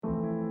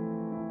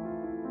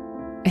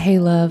Hey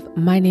love,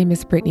 my name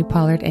is Brittany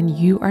Pollard and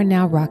you are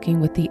now rocking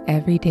with the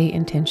Everyday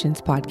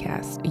Intentions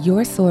podcast,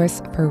 your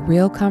source for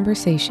real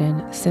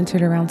conversation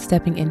centered around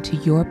stepping into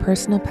your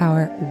personal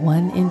power,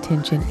 one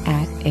intention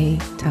at a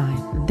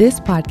time. This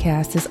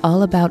podcast is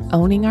all about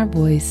owning our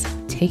voice,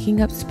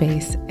 taking up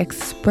space,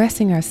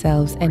 expressing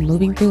ourselves, and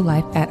moving through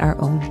life at our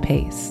own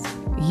pace.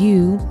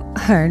 You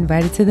are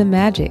invited to the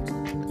magic,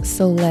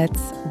 so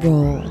let's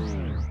roll.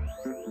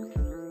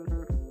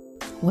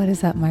 What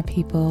is up, my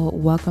people?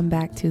 Welcome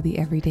back to the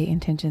Everyday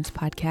Intentions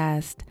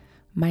podcast.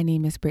 My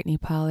name is Brittany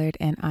Pollard,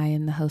 and I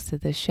am the host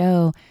of the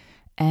show.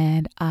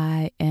 And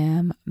I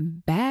am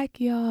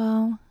back,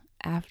 y'all,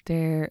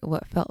 after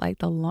what felt like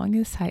the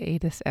longest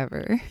hiatus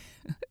ever.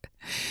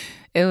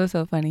 It was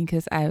so funny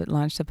because I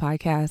launched a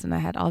podcast and I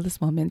had all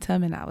this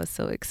momentum and I was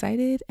so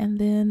excited. And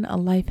then a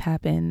life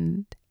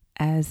happened,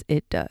 as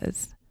it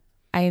does.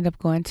 I ended up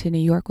going to New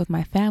York with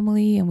my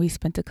family and we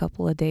spent a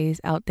couple of days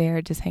out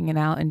there just hanging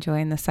out,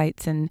 enjoying the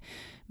sights and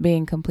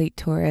being complete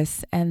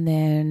tourists. And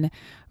then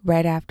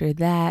right after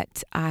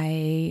that,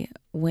 I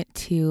went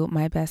to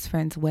my best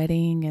friend's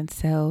wedding. And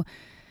so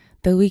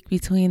the week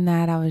between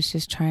that, I was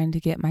just trying to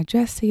get my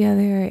dress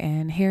together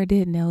and hair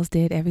did, nails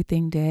did,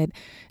 everything did,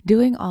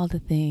 doing all the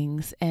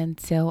things. And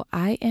so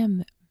I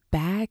am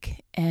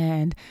back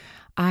and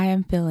I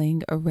am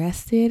feeling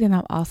arrested, and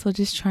I'm also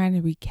just trying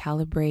to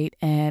recalibrate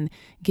and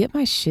get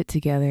my shit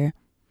together.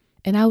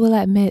 And I will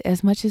admit,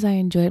 as much as I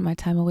enjoyed my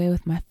time away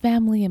with my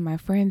family and my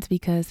friends,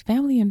 because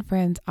family and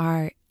friends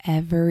are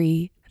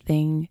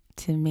everything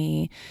to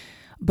me.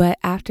 But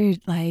after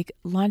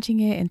launching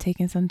it and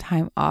taking some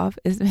time off,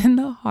 it's been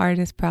the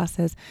hardest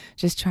process,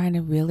 just trying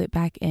to reel it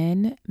back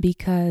in,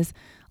 because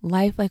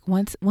life,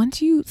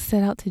 once you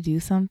set out to do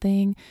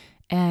something,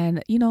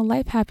 and,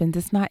 life happens.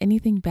 It's not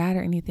anything bad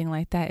or anything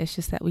like that. It's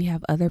just that we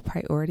have other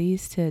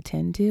priorities to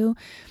attend to.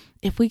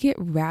 If we get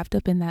wrapped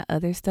up in that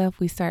other stuff,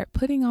 we start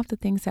putting off the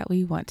things that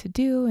we want to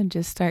do and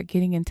just start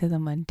getting into the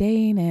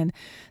mundane. And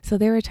so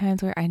there were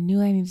times where I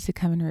knew I needed to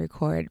come and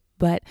record,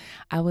 but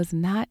I was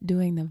not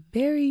doing the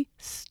very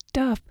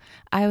stuff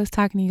I was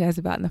talking to you guys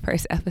about in the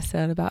first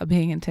episode about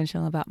being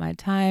intentional about my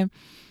time.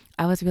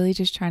 I was really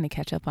just trying to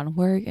catch up on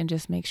work and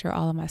just make sure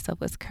all of my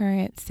stuff was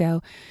current.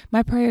 So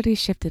my priorities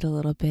shifted a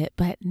little bit,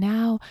 but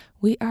now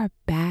we are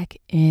back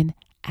in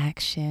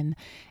action.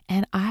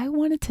 And I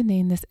wanted to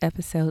name this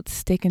episode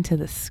Sticking to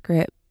the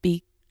Script,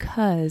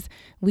 because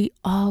we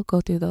all go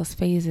through those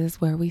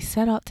phases where we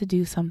set out to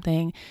do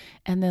something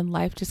and then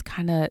life just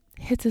kind of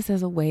hits us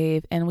as a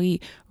wave and we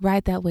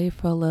ride that wave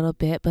for a little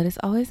bit. But it's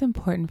always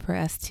important for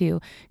us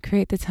to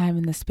create the time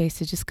and the space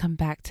to just come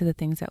back to the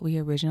things that we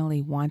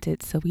originally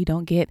wanted, so we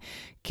don't get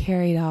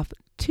carried off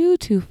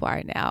too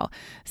far now.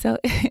 So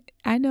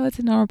I know it's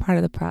a normal part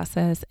of the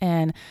process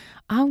and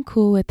I'm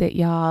cool with it,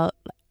 y'all.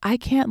 I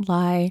can't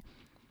lie.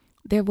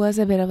 There was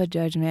a bit of a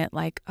judgment,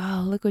 like,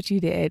 oh, look what you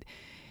did.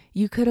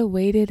 You could have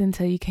waited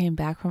until you came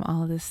back from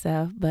all of this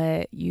stuff,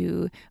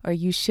 you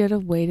should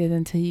have waited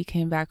until you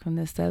came back from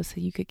this stuff so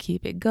you could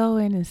keep it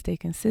going and stay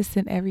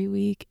consistent every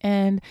week.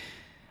 And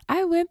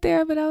I went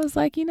there, but I was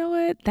like, you know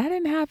what? That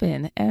didn't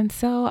happen. And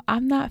so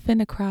I'm not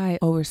finna cry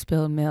over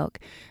spilled milk.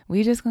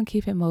 We just gonna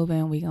keep it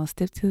moving. We gonna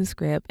stick to the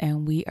script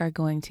and we are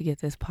going to get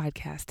this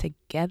podcast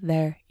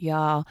together,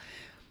 y'all.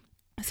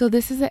 So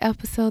this is an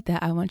episode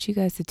that I want you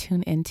guys to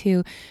tune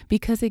into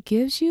because it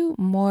gives you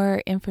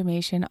more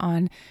information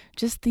on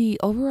just the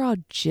overall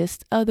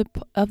gist of the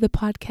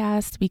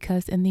podcast,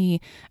 because in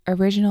the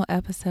original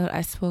episode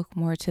I spoke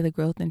more to the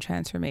growth and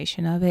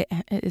transformation of it,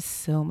 and it is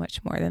so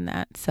much more than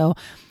that. So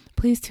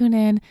please tune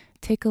in,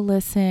 take a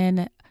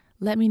listen,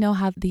 let me know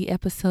how the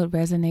episode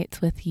resonates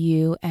with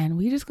you, and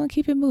we're just going to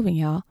keep it moving,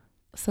 y'all.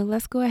 So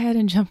let's go ahead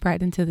and jump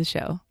right into the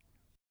show.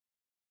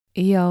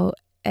 Yo,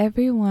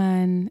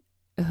 everyone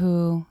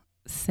who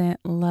sent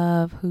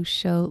love, who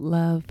showed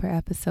love for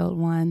episode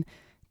 1,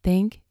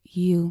 thank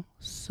you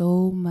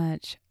so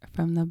much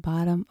from the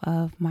bottom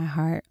of my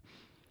heart.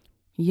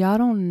 Y'all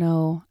don't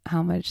know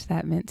how much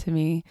that meant to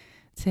me,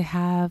 to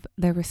have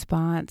the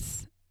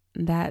response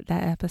that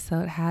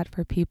episode had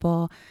for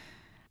people.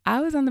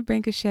 I was on the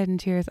brink of shedding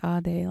tears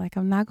all day.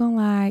 I'm not gonna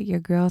lie, your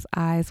girl's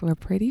eyes were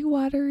pretty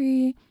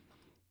watery,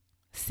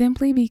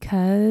 simply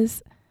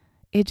because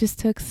it just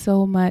took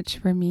so much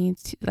for me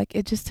to,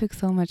 it just took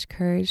so much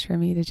courage for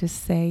me to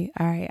just say,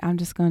 all right, I'm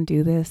just going to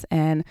do this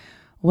and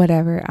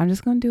whatever. I'm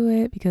just going to do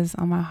it because it's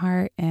on my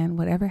heart and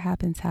whatever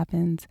happens,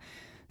 happens.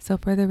 So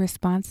for the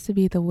response to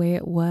be the way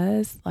it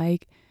was,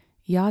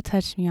 y'all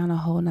touched me on a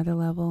whole nother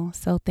level.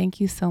 So thank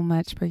you so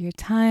much for your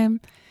time.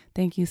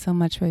 Thank you so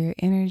much for your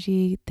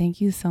energy. Thank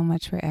you so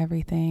much for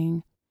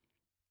everything.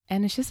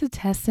 And it's just a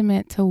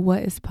testament to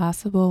what is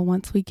possible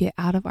once we get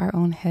out of our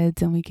own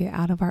heads and we get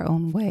out of our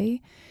own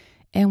way.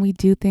 And we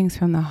do things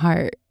from the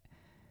heart.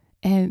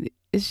 And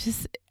it's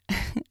just,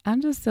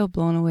 I'm just so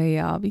blown away,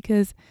 y'all,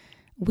 because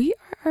we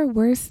are our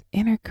worst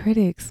inner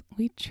critics.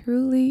 We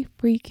truly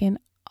freaking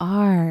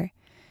are.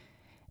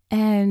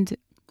 And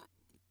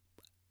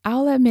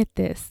I'll admit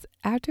this,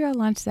 after I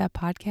launched that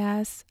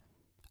podcast,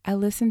 I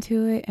listened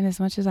to it, and as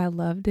much as I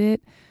loved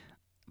it,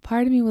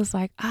 part of me was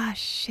like,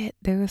 shit,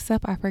 there was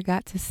stuff I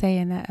forgot to say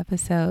in that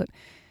episode.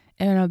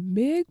 And a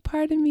big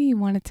part of me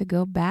wanted to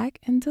go back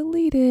and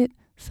delete it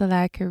so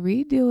that I could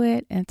redo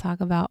it and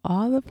talk about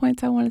all the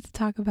points I wanted to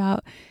talk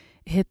about,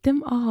 hit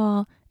them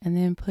all, and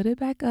then put it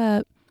back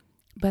up.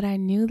 But I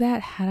knew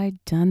that had I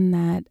done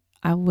that,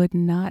 I would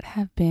not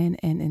have been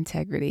in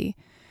integrity.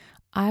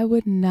 I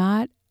would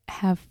not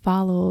have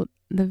followed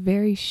the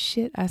very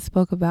shit I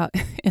spoke about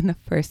in the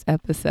first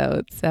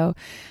episode. So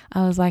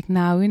I was like,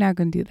 nah, we're not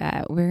going to do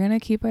that. We're going to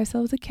keep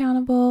ourselves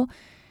accountable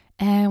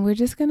and we're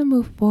just going to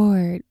move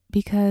forward,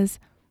 because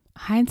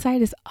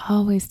hindsight is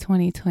always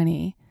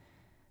 2020.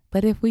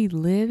 But if we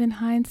live in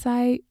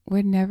hindsight,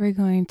 we're never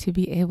going to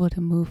be able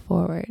to move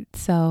forward.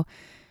 So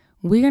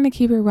we're going to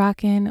keep it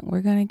rocking.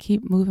 We're going to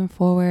keep moving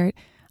forward.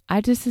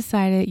 I just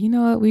decided, you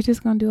know what? We're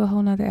just going to do a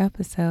whole nother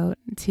episode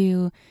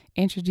to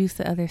introduce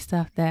the other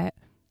stuff that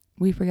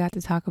we forgot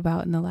to talk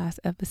about in the last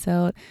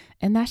episode.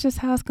 And that's just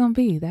how it's going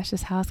to be. That's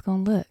just how it's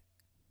going to look.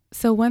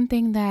 So one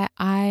thing that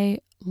I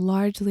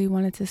largely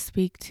wanted to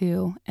speak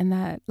to in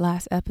that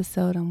last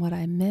episode and what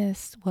I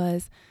missed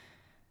was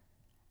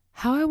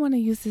how I want to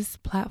use this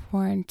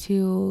platform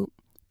to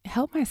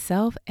help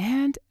myself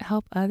and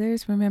help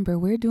others. Remember,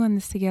 we're doing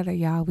this together,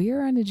 y'all. We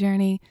are on a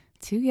journey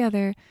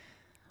together,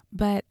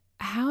 but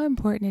how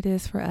important it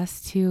is for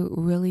us to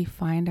really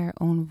find our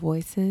own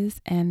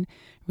voices and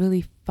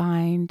really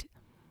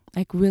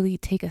really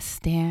take a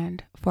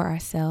stand for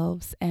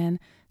ourselves and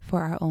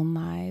for our own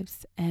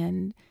lives,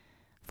 and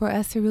for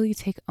us to really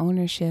take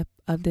ownership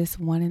of this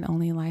one and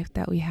only life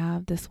that we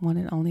have, this one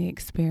and only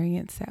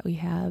experience that we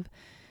have.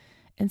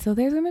 And so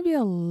there's going to be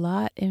a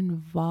lot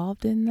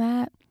involved in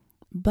that.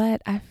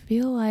 But I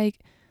feel like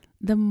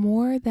the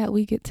more that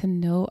we get to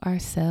know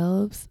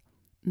ourselves,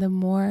 the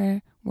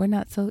more we're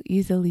not so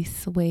easily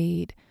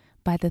swayed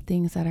by the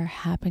things that are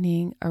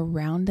happening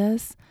around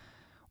us.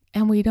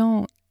 And we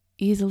don't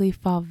easily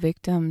fall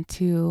victim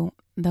to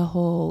the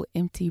whole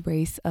empty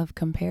race of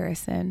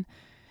comparison.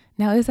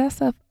 Now, is that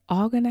stuff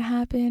all going to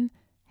happen?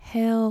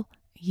 Hell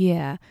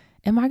yeah.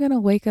 Am I going to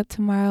wake up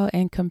tomorrow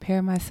and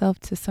compare myself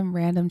to some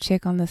random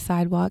chick on the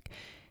sidewalk?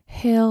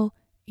 Hell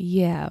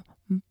yeah.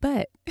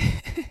 But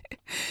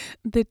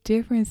the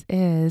difference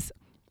is,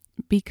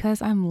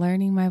 because I'm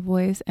learning my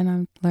voice and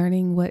I'm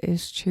learning what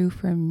is true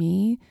for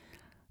me,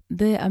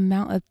 the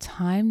amount of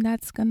time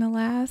that's going to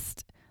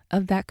last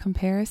of that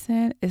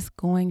comparison is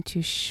going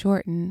to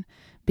shorten,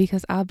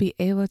 because I'll be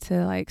able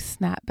to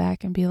snap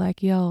back and be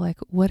like, yo,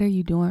 what are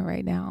you doing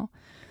right now?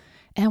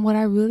 And what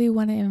I really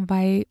want to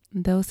invite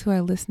those who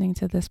are listening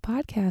to this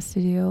podcast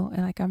to do,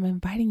 and I'm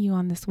inviting you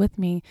on this with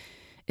me,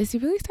 is to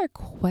really start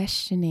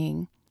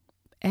questioning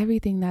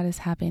everything that is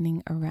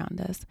happening around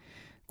us.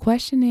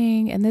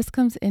 Questioning, and this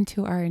comes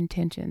into our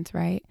intentions,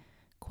 right?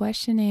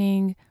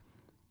 Questioning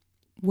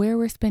where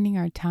we're spending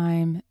our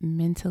time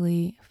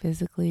mentally,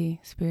 physically,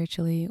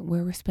 spiritually,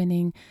 where we're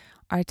spending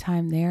our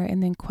time there,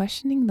 and then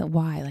questioning the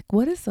why.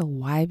 What is the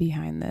why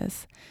behind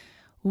this?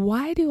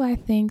 Why do I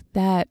think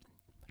that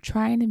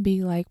trying to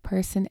be like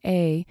person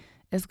A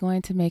is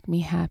going to make me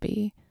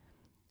happy?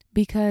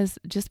 Because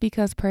just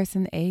because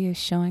person A is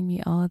showing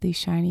me all of these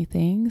shiny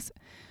things,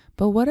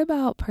 but what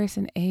about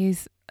person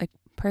A's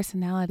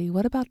personality?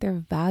 What about their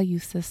value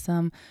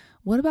system?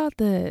 What about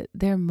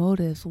their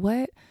motives?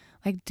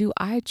 Do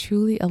I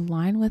truly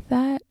align with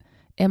that?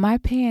 Am I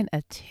paying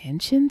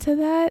attention to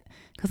that?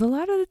 Because a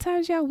lot of the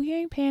times, y'all, we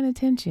ain't paying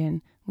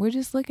attention. We're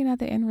just looking at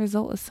the end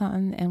result of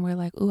something and we're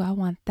like, ooh, I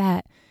want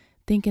that,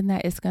 thinking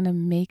that it's going to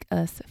make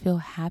us feel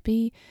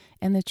happy.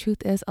 And the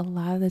truth is, a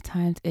lot of the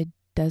times it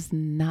does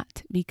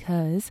not,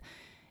 because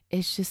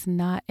it's just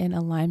not in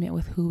alignment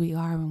with who we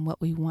are and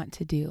what we want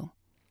to do.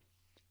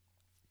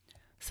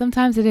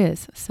 Sometimes it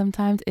is.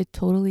 Sometimes it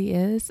totally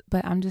is.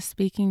 But I'm just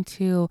speaking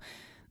to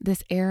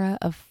this era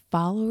of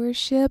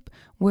followership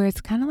where it's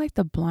kind of like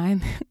the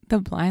blind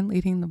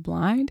leading the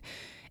blind.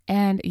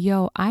 And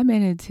yo, I'm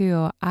in it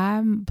too.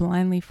 I'm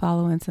blindly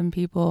following some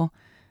people.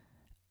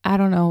 I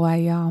don't know why,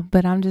 y'all,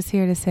 but I'm just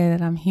here to say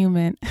that I'm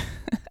human.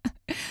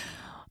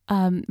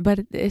 But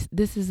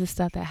this is the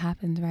stuff that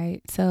happens,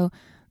 right? So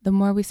the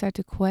more we start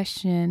to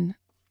question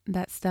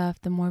that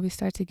stuff, the more we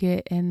start to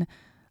get in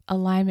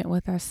alignment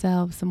with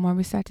ourselves, the more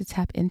we start to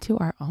tap into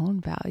our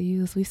own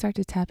values, we start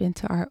to tap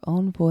into our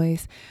own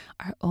voice,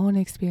 our own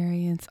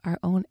experience, our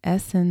own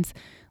essence.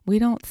 We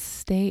don't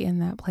stay in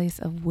that place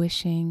of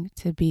wishing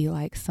to be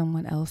like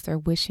someone else or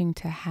wishing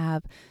to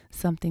have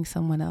something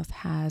someone else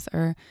has.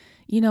 Or,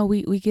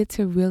 we get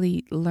to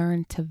really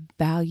learn to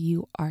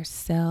value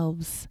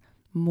ourselves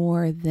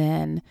more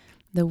than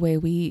the way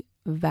we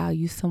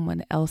value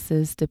someone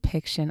else's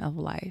depiction of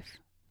life.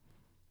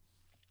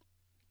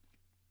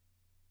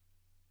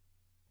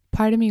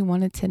 Part of me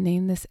wanted to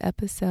name this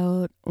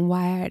episode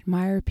Why I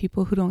Admire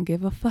People Who Don't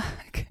Give a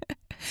Fuck.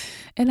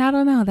 And I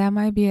don't know, that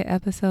might be an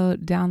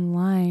episode down the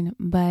line,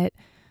 but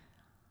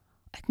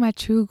my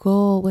true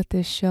goal with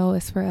this show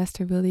is for us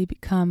to really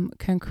become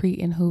concrete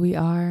in who we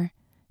are.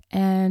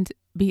 And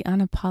be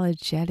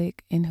unapologetic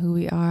in who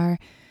we are,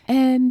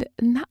 and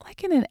not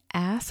like in an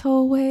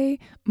asshole way,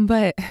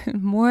 but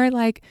more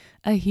like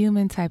a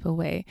human type of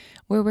way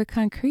where we're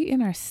concrete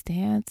in our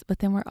stance, but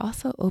then we're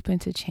also open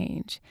to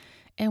change.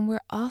 And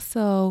we're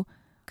also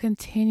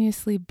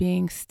continuously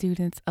being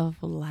students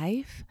of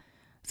life.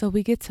 So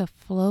we get to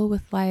flow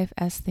with life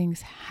as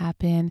things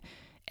happen.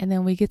 And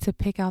then we get to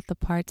pick out the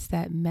parts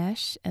that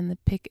mesh and the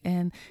pick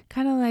and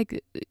kind of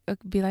like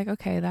be like,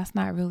 okay, that's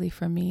not really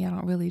for me. I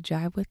don't really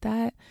jive with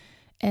that.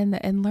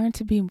 And learn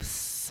to be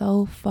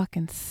so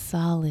fucking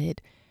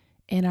solid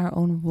in our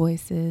own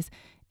voices,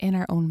 in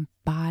our own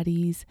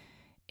bodies,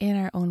 in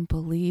our own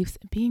beliefs,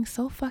 being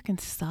so fucking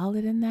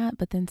solid in that,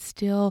 but then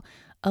still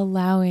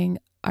allowing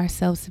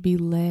ourselves to be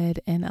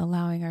led and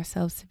allowing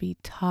ourselves to be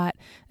taught,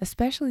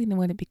 especially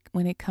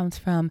when it comes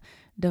from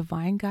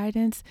divine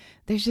guidance.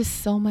 There's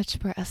just so much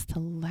for us to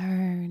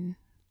learn.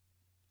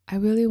 I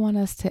really want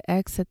us to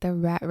exit the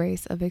rat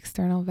race of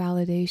external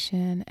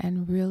validation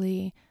and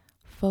really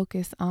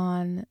focus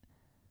on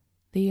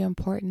the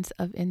importance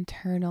of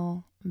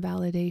internal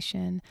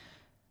validation,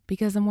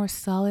 because the more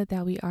solid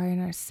that we are in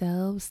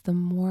ourselves, the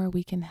more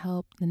we can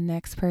help the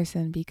next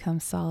person become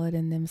solid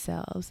in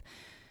themselves.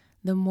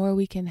 The more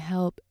we can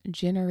help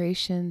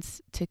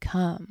generations to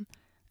come,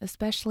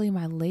 especially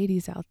my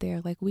ladies out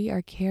there. Like, we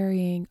are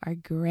carrying our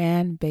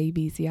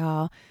grandbabies,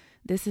 y'all.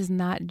 This is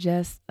not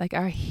just like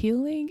our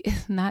healing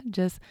is not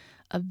just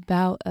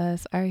about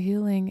us. Our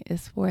healing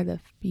is for the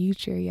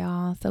future,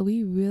 y'all. So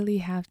we really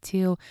have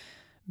to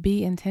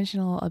be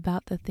intentional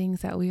about the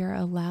things that we are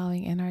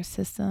allowing in our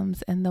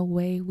systems and the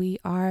way we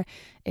are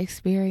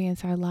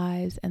experience our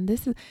lives. And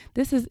this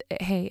is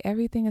hey,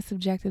 everything is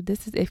subjective.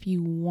 This is if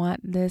you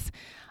want this.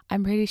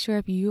 I'm pretty sure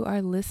if you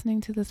are listening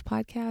to this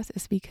podcast,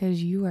 it's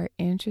because you are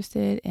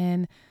interested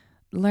in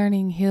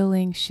learning,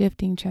 healing,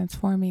 shifting,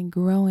 transforming,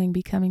 growing,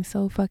 becoming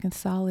so fucking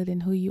solid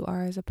in who you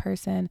are as a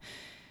person,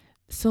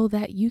 so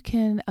that you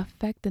can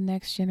affect the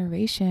next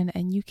generation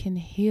and you can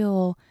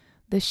heal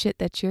the shit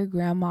that your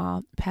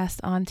grandma passed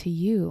on to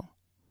you.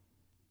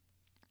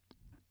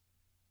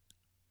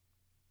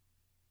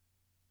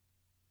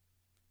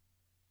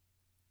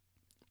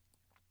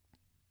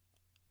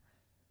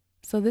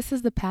 So this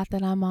is the path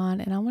that I'm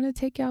on, and I want to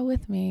take y'all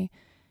with me.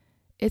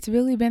 It's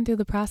really been through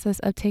the process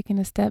of taking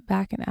a step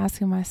back and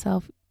asking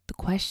myself the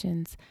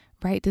questions,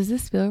 right? Does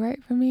this feel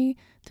right for me?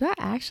 Do I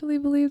actually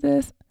believe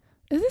this?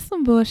 Is this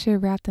some bullshit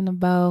wrapped in a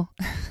bow?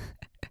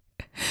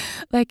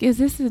 Like, is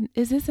this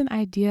an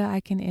idea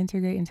I can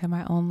integrate into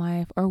my own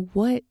life? Or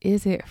what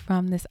is it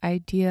from this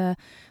idea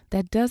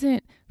that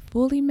doesn't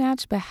fully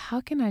match, but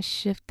how can I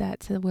shift that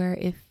to where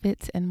it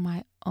fits in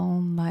my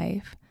own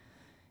life?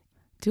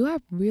 Do I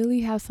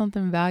really have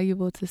something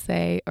valuable to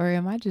say, or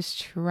am I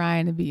just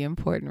trying to be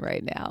important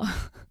right now?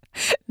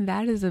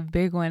 That is a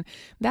big one.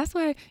 That's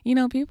why,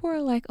 people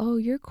are like, oh,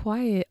 you're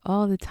quiet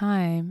all the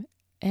time.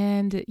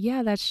 And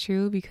yeah, that's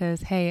true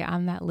because, hey,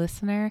 I'm that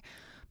listener.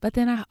 But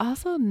then I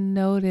also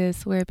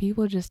notice where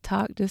people just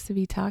talk just to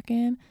be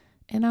talking.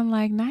 And I'm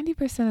like,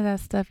 90% of that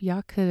stuff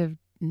y'all could have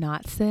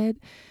not said.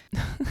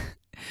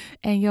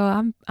 And yo,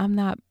 I'm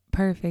not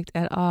perfect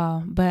at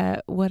all.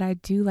 But what I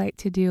do like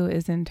to do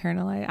is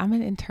internalize. I'm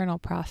an internal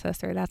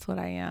processor. That's what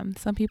I am.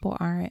 Some people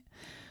aren't.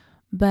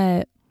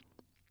 But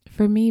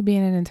for me,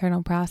 being an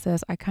internal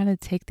process, I kind of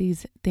take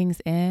these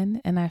things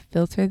in and I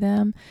filter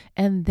them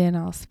and then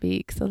I'll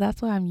speak. So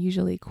that's why I'm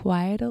usually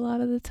quiet a lot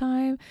of the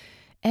time.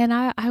 And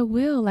I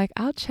will, like,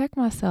 I'll check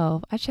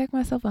myself. I check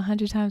myself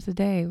 100 times a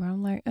day where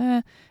I'm like,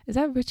 is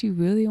that what you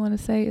really want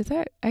to say?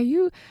 Are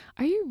you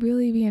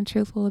really being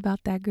truthful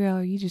about that, girl?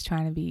 Or are you just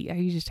trying to be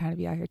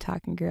out here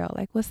talking, girl?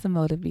 Like, what's the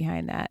motive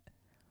behind that?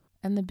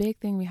 And the big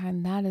thing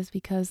behind that is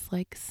because,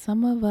 like,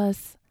 some of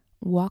us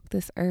walk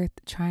this earth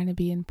trying to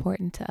be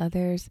important to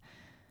others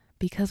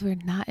because we're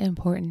not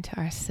important to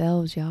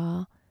ourselves,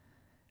 y'all.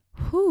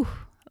 Whew.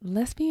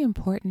 Let's be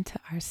important to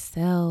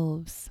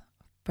ourselves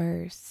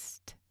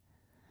first.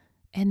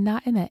 And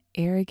not in an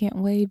arrogant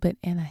way, but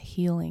in a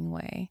healing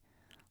way.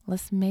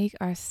 Let's make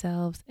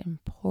ourselves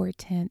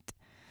important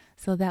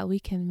so that we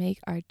can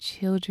make our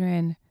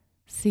children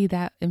see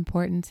that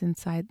importance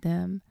inside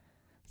them.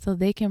 So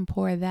they can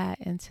pour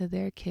that into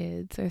their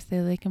kids, or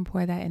so they can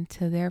pour that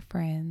into their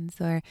friends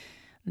or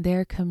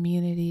their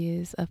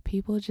communities of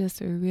people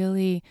just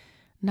really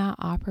not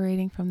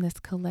operating from this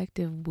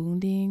collective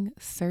wounding,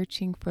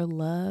 searching for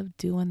love,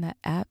 doing the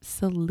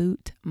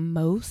absolute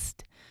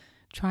most,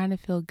 trying to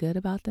feel good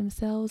about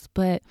themselves.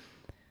 But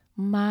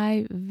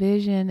my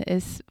vision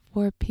is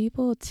for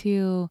people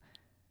to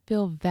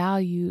feel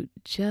valued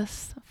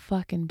just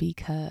fucking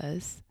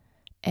because.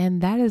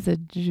 And that is a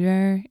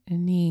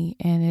journey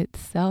in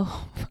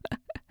itself.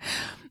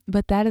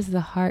 But that is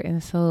the heart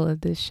and soul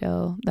of this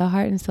show. The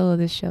heart and soul of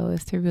this show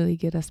is to really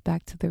get us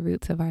back to the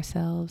roots of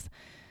ourselves,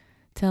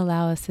 to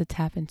allow us to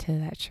tap into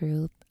that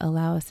truth,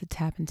 allow us to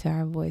tap into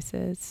our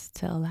voices,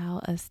 to allow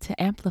us to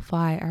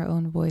amplify our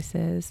own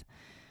voices,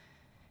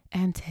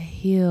 and to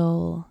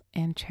heal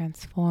and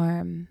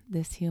transform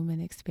this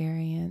human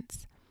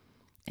experience.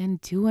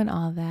 And doing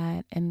all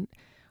that and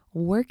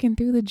working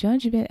through the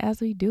judgment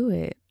as we do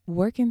it,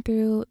 working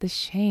through the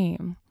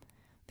shame.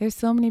 There's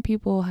so many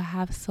people who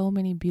have so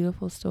many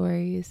beautiful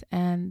stories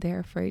and they're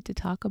afraid to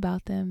talk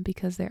about them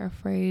because they're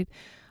afraid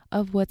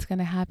of what's going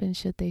to happen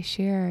should they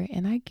share.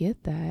 And I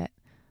get that.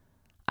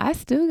 I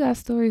still got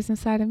stories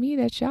inside of me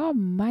that y'all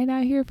might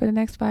not hear for the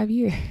next 5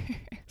 years.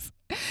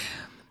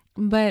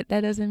 But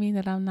that doesn't mean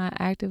that I'm not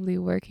actively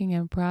working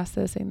and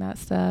processing that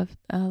stuff.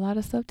 A lot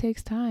of stuff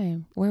takes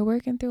time. We're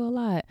working through a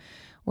lot.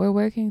 We're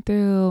working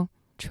through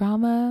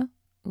trauma.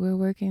 We're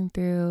working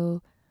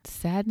through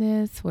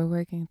sadness. We're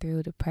working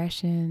through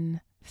depression.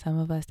 Some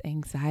of us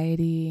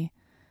anxiety.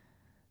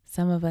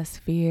 Some of us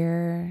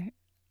fear.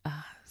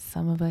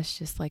 Some of us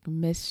just like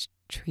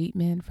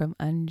mistreatment from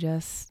an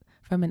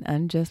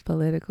unjust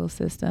political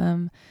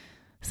system.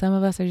 Some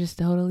of us are just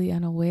totally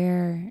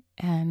unaware,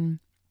 and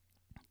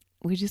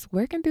we're just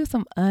working through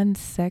some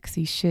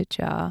unsexy shit,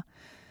 y'all.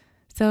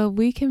 So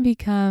we can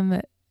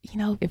become,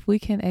 if we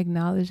can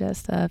acknowledge that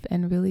stuff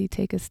and really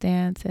take a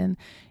stance and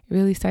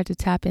really start to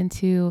tap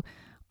into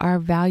our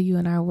value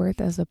and our worth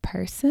as a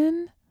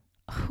person,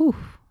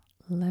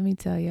 let me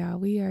tell y'all,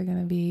 we are going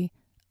to be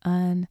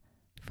unfreaking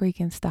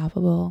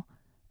stoppable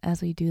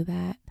as we do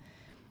that.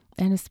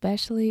 And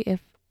especially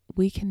if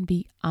we can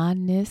be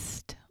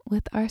honest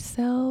with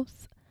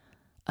ourselves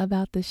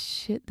about the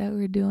shit that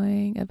we're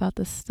doing, about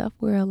the stuff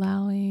we're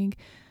allowing,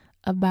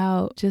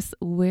 about just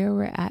where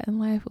we're at in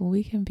life, when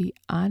we can be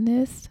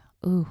honest,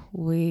 if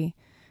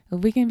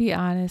we can be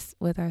honest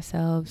with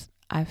ourselves,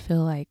 I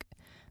feel like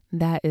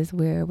that is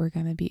where we're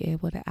going to be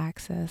able to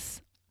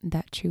access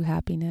that true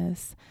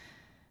happiness.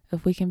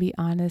 If we can be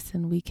honest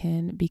and we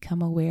can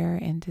become aware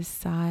and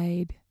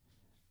decide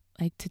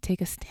like to take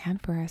a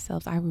stand for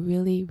ourselves. I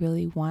really,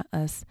 really want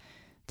us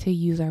to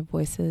use our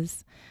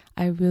voices.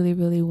 I really,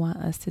 really want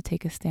us to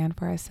take a stand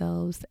for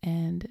ourselves.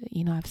 And,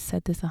 I've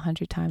said this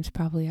 100 times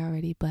probably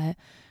already, but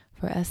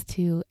for us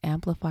to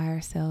amplify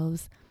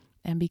ourselves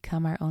and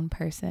become our own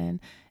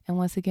person. And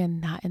once again,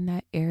 not in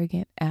that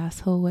arrogant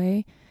asshole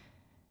way.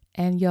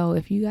 And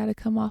if you got to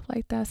come off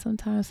like that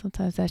sometimes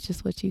that's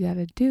just what you got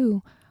to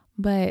do,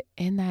 but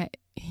in that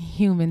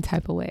human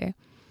type of way.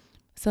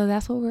 So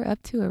that's what we're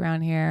up to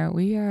around here.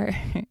 We're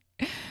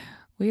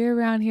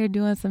around here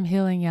doing some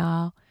healing,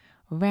 y'all.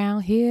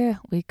 Around here,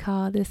 we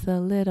call this a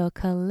little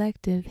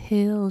collective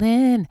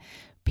healing,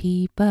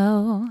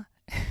 people.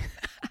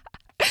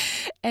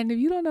 And if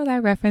you don't know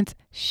that reference,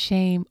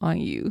 shame on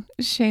you.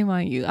 Shame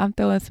on you. I'm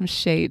throwing some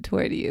shade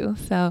toward you.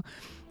 So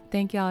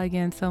thank y'all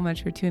again so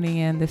much for tuning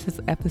in. This is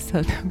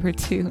episode number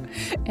 2,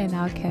 and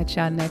I'll catch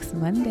y'all next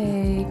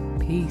Monday.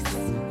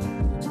 Peace.